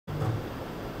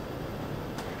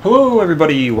Hello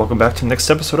everybody, welcome back to the next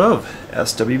episode of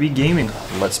SWB Gaming,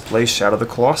 Let's Play Shadow of the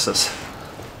Colossus.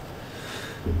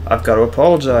 I've got to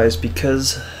apologize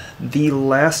because the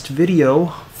last video,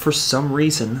 for some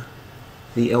reason,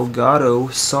 the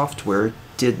Elgato software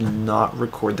did not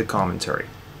record the commentary.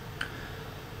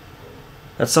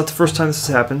 That's not the first time this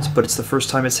has happened, but it's the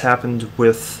first time it's happened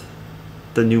with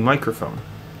the new microphone.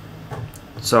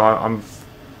 So I'm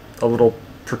a little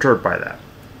perturbed by that.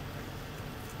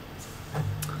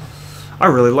 I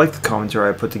really like the commentary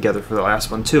I put together for the last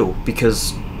one too,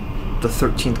 because the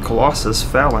 13th Colossus,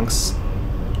 Phalanx,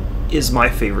 is my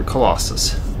favorite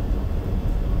Colossus.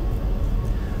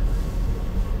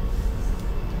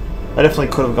 I definitely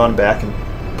could have gone back and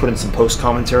put in some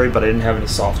post-commentary, but I didn't have any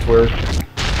software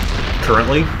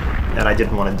currently, and I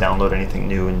didn't want to download anything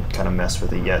new and kind of mess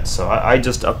with it yet, so I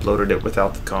just uploaded it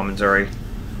without the commentary.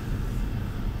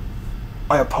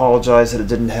 I apologize that it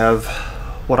didn't have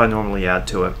what I normally add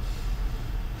to it.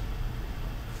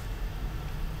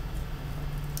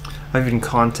 I've even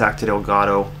contacted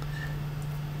Elgato,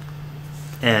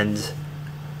 and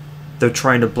they're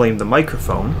trying to blame the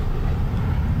microphone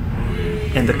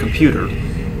and the computer,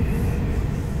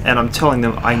 and I'm telling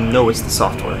them I know it's the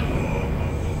software.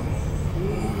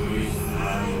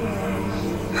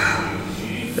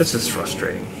 This is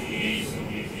frustrating.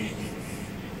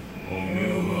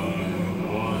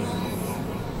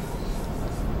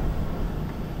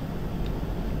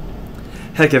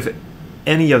 Heck, if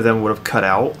any of them would have cut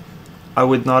out, I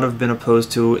would not have been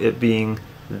opposed to it being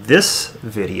this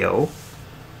video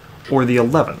or the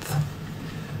 11th,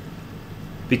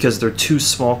 because they're two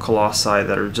small colossi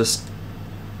that are just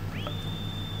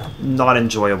not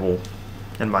enjoyable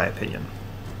in my opinion.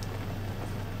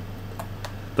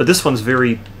 But this one's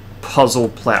very puzzle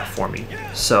platformy,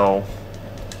 so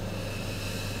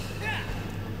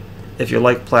if you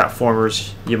like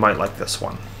platformers, you might like this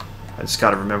one. I just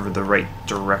gotta remember the right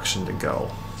direction to go.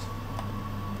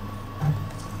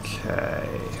 Okay.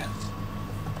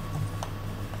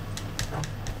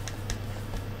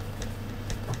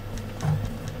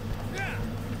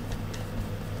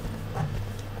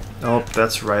 Oh,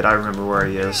 that's right, I remember where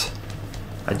he is.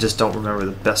 I just don't remember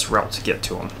the best route to get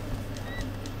to him.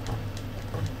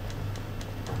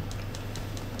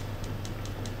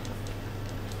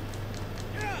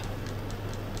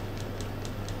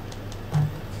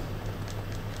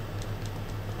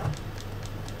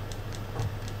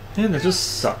 And it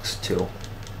just sucks too.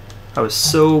 I was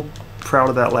so proud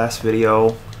of that last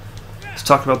video. Let's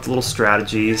talk about the little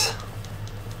strategies.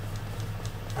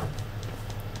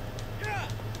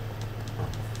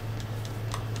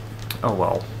 Oh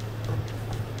well.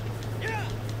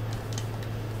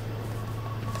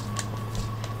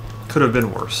 Could have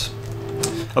been worse.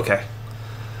 Okay.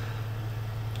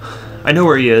 I know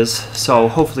where he is, so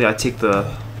hopefully I take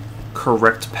the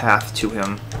correct path to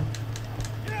him.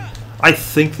 I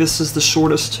think this is the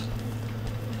shortest,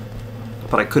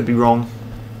 but I could be wrong.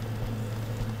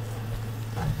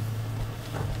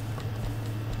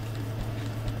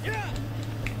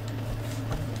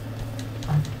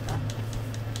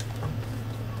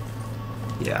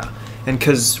 Yeah, and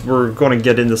because we're going to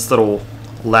get in this little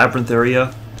labyrinth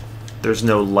area, there's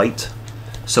no light,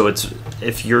 so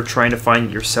if you're trying to find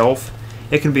it yourself,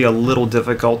 it can be a little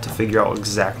difficult to figure out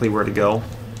exactly where to go.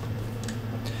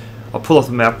 I'll pull up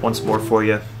the map once more for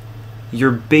you.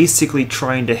 You're basically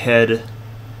trying to head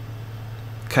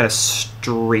kind of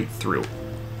straight through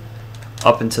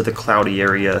up into the cloudy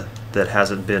area that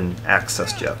hasn't been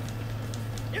accessed yet.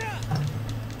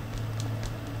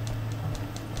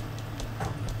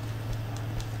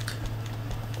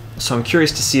 So I'm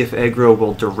curious to see if aggro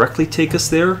will directly take us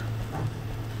there,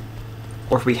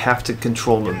 or if we have to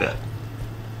control him a bit.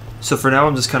 So for now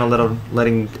I'm just kind of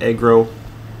letting aggro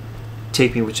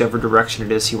take me whichever direction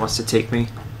it is he wants to take me.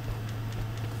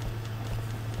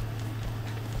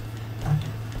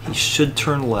 He should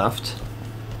turn left.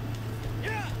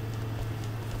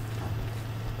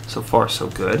 So far so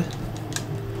good.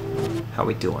 How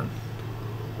we doing?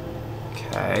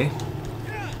 Okay.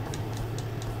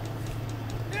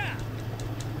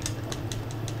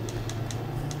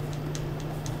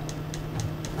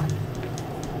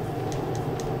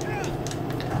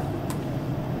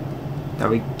 Now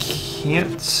we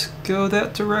can't go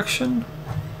that direction?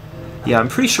 Yeah, I'm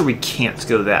pretty sure we can't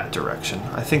go that direction.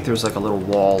 I think there's like a little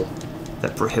wall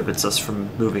that prohibits us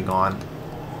from moving on.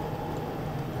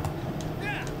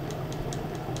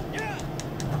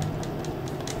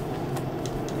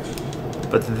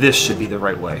 But this should be the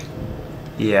right way.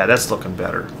 Yeah, that's looking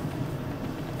better.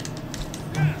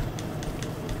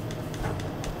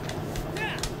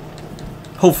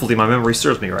 Hopefully my memory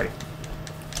serves me right.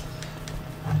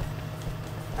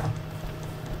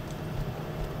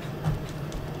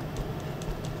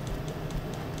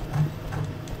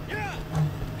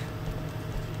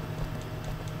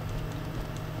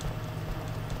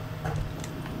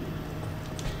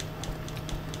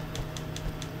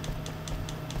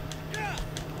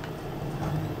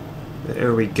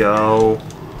 There we go.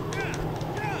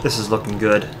 This is looking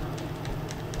good.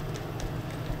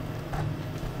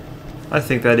 I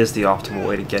think that is the optimal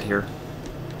way to get here.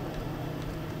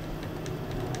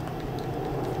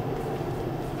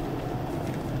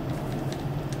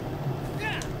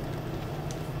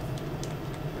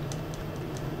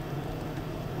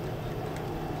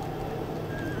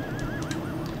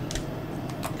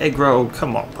 Aggro,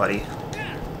 come on, buddy.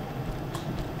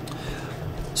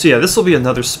 So yeah, this will be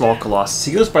another small Colossus.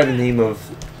 He goes by the name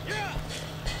of...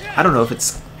 I don't know if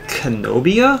it's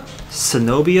Cenobia?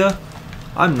 Cenobia?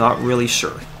 I'm not really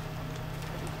sure.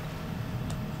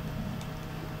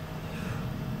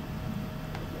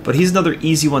 But he's another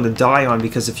easy one to die on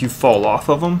because if you fall off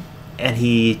of him and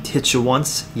he hits you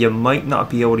once, you might not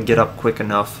be able to get up quick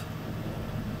enough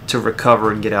to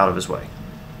recover and get out of his way.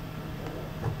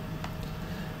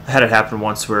 I had it happen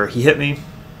once where he hit me,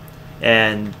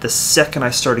 and the second I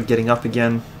started getting up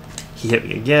again, he hit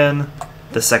me again.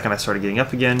 The second I started getting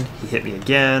up again, he hit me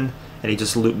again, and he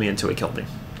just looped me until he killed me.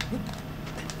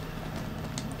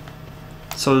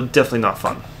 So definitely not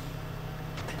fun.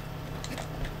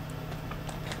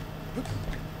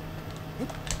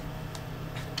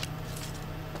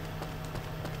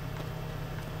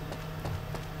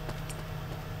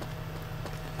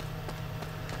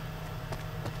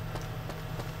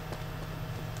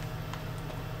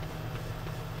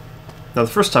 Now,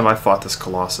 the first time I fought this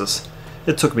Colossus,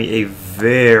 it took me a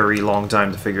very long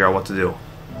time to figure out what to do.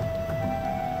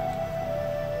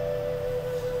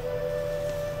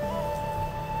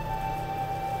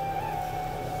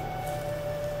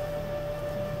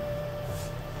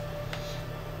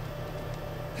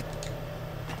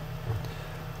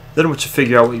 Then once you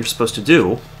figure out what you're supposed to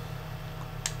do,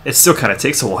 it still kind of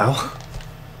takes a while.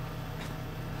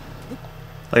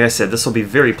 Like I said, this will be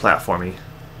very platformy.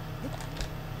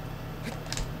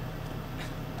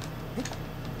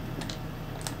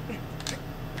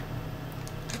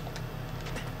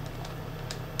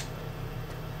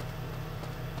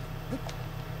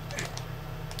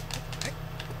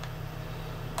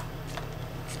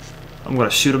 I'm gonna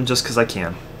shoot him just because I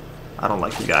can. I don't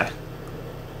like the guy.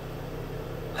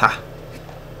 Ha!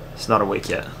 He's not awake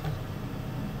yet.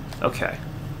 Okay.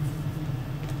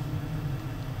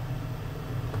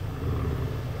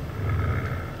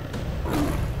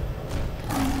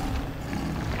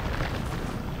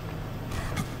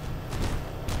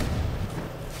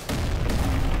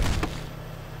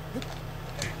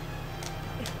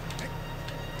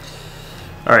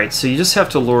 Alright, so you just have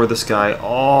to lure this guy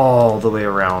all the way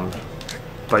around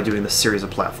by doing this series of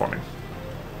platforming.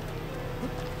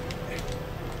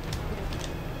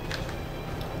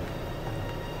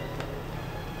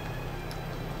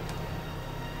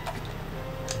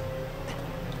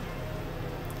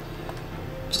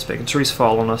 Just making sure he's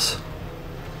following us.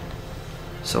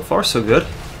 So far, so good.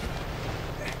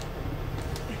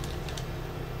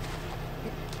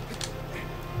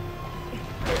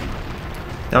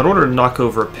 Now, in order to knock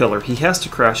over a pillar, he has to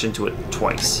crash into it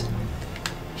twice.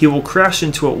 He will crash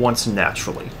into it once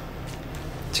naturally.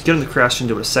 To get him to crash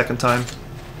into it a second time,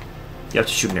 you have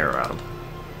to shoot an arrow at him.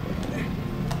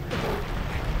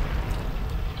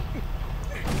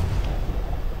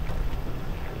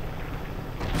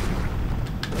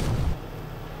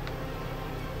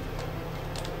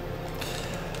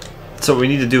 So what we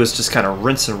need to do is just kind of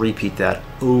rinse and repeat that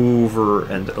over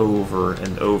and over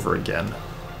and over again.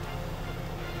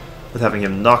 With having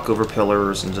him knock over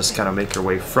pillars and just kind of make your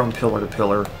way from pillar to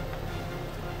pillar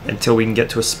until we can get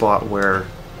to a spot where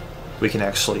we can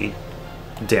actually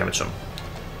damage him.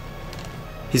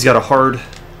 He's got a hard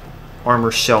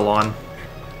armor shell on,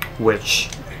 which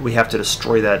we have to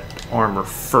destroy that armor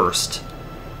first,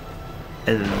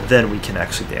 and then we can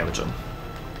actually damage him.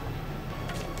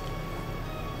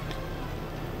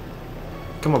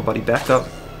 Come on, buddy, back up.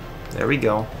 There we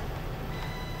go.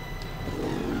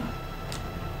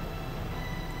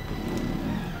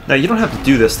 Now, you don't have to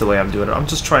do this the way I'm doing it. I'm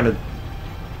just trying to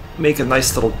make a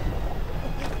nice little...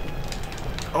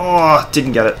 Oh,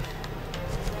 didn't get it.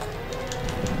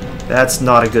 That's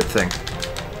not a good thing.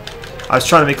 I was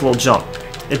trying to make a little jump.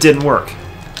 It didn't work.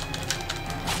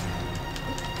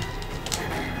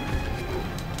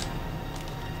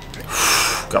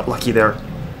 Got lucky there.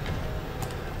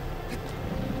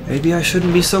 Maybe I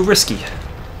shouldn't be so risky.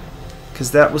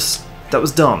 Because that was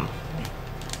dumb.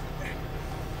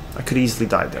 I could easily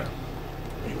die there.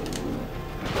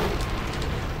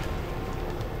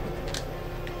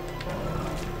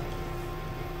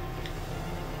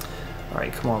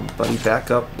 Alright, come on, buddy, back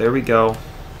up. There we go.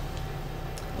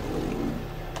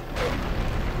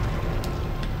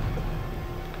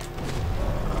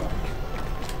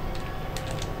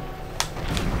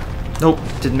 Nope,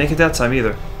 didn't make it that time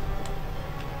either.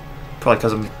 Probably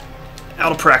because I'm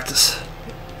out of practice.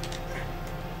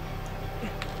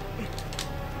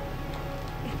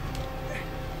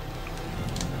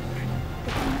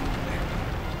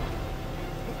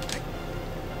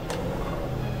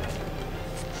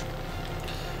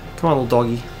 Come on, little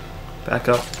doggy. Back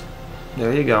up.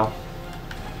 There you go.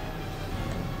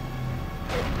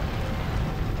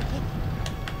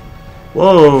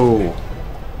 Whoa!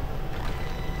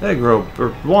 Hey,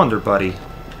 wander, buddy.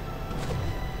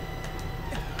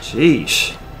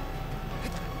 Sheesh.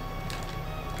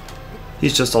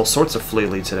 He's just all sorts of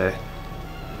fleely today.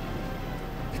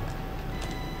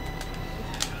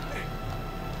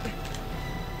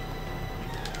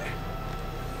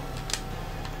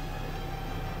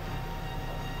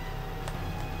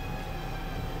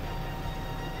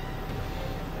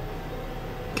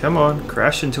 Come on,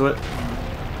 crash into it.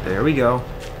 There we go.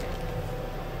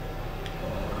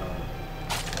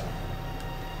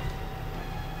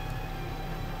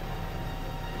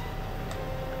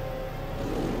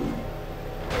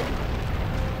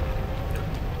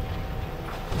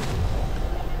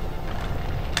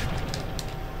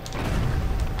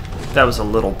 That was a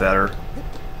little better.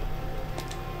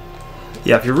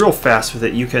 Yeah, if you're real fast with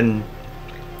it, you can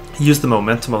use the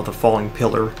momentum of the falling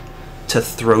pillar to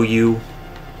throw you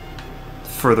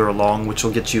further along, which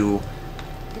will get you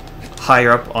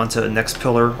higher up onto the next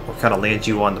pillar, or kind of land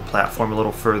you on the platform a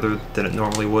little further than it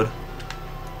normally would.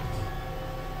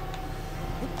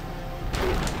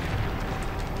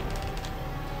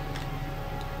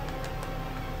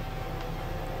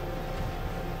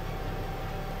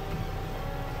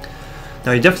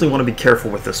 Now you definitely want to be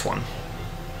careful with this one,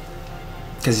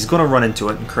 because he's going to run into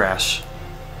it and crash.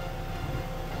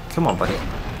 Come on, buddy.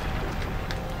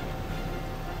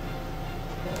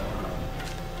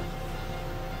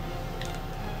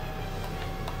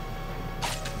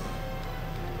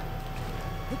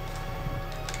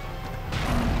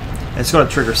 And it's going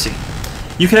to trigger C.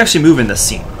 You can actually move in this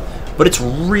scene, but it's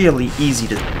really easy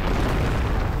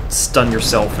to stun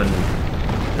yourself and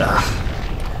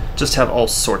just have all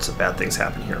sorts of bad things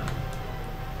happen here.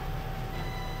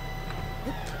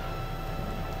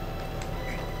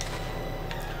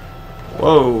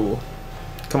 Whoa.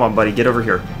 Come on, buddy, get over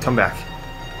here. Come back.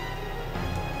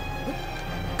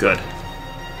 Good.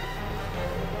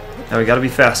 Now we gotta be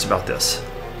fast about this,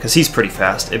 because he's pretty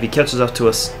fast. If he catches up to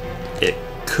us, it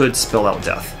could spell out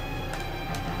death.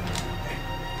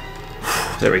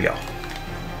 There we go.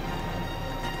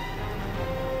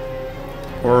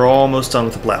 We're almost done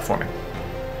with the platforming.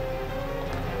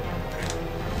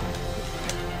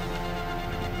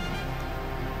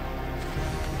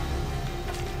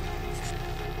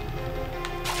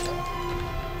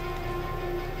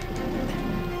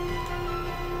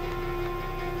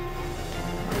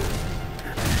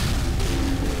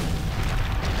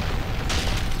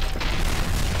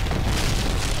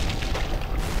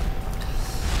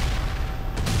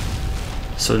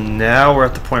 So now we're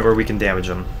at the point where we can damage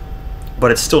him. But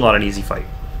it's still not an easy fight.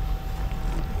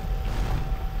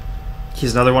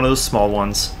 He's another one of those small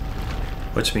ones,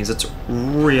 which means it's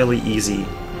really easy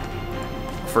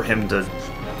for him to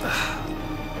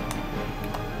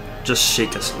just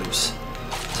shake us loose.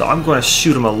 So I'm going to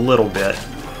shoot him a little bit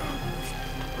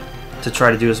to try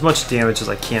to do as much damage as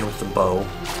I can with the bow.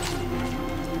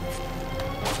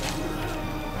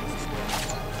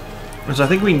 Which I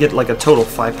think we can get like a total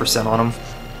 5% on him,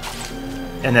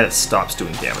 and then it stops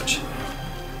doing damage.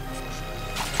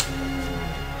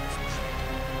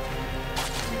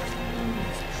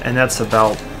 And that's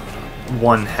about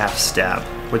 1/2 stab,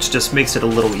 which just makes it a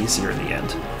little easier in the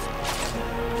end.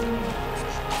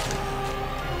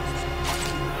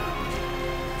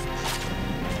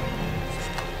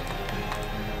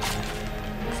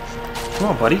 Come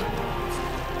on, buddy.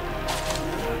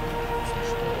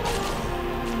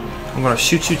 I'm gonna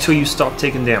shoot you till you stop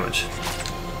taking damage.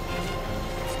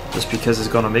 Just because it's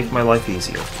gonna make my life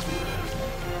easier.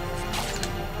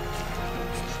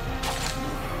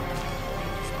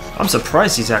 I'm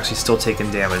surprised he's actually still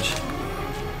taking damage.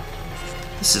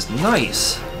 This is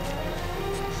nice.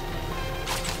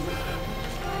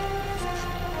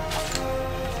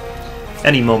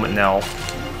 Any moment now,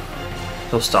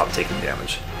 he'll stop taking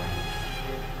damage.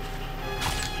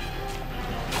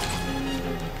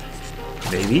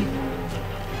 Maybe?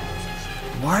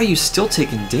 Why are you still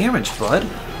taking damage, bud?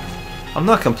 I'm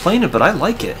not complaining, but I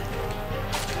like it.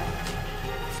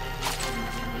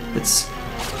 It's...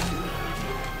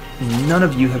 None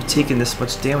of you have taken this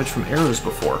much damage from arrows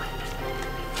before.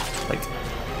 Like,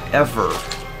 ever.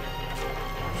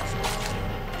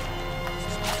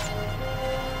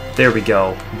 There we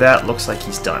go. That looks like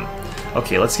he's done.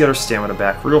 Okay, let's get our stamina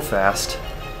back real fast.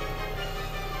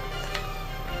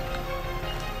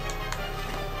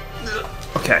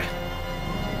 Okay.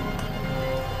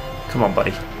 Come on,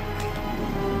 buddy.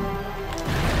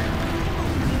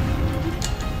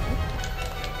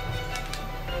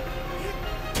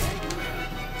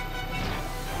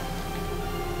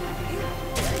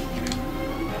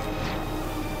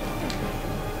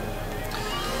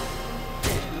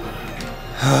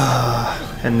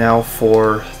 And now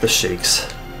for the shakes.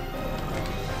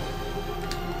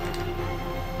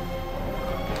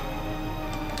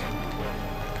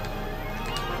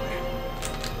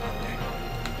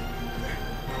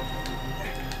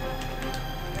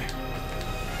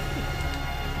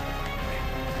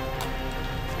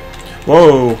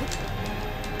 Whoa!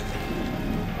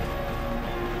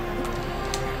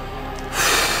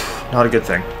 Not a good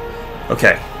thing.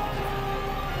 Okay.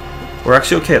 We're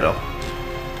actually okay though.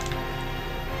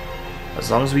 As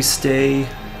long as we stay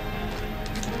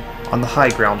on the high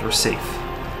ground, we're safe.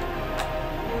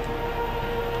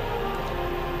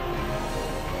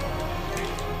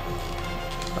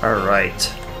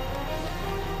 Alright.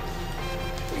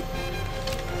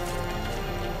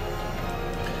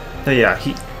 Now yeah,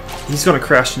 he's gonna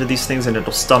crash into these things and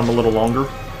it'll stun him a little longer.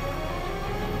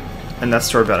 And that's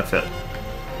to our benefit.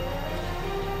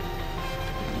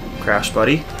 Crash,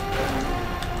 buddy.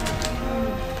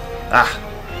 Ah!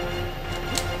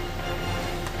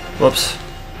 Whoops.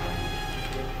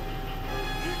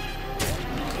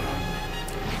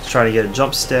 Trying to get a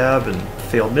jump stab and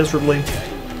failed miserably.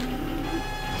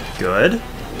 Good.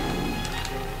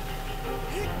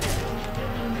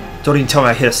 Don't even tell me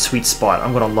I hit a sweet spot.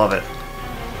 I'm gonna love it.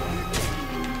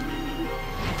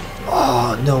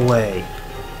 Oh, no way.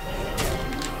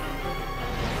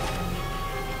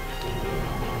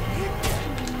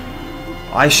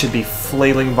 I should be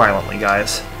flailing violently,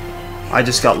 guys. I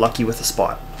just got lucky with the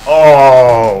spot.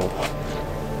 Oh!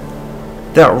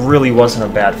 That really wasn't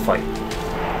a bad fight.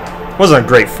 It wasn't a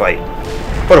great fight,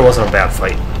 but it wasn't a bad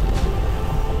fight.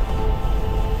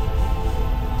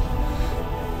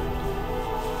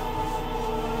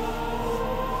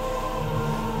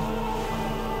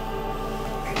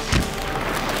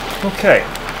 Okay.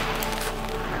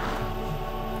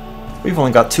 We've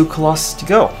only got 2 Colossus to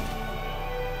go.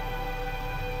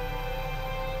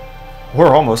 We're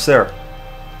almost there.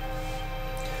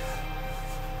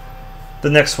 The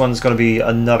next one's going to be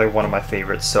another one of my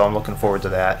favorites, so I'm looking forward to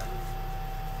that.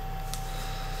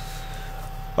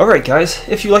 Alright guys,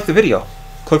 if you like the video,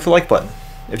 click the like button.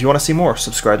 If you want to see more,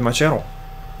 subscribe to my channel.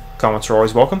 Comments are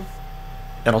always welcome,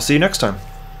 and I'll see you next time.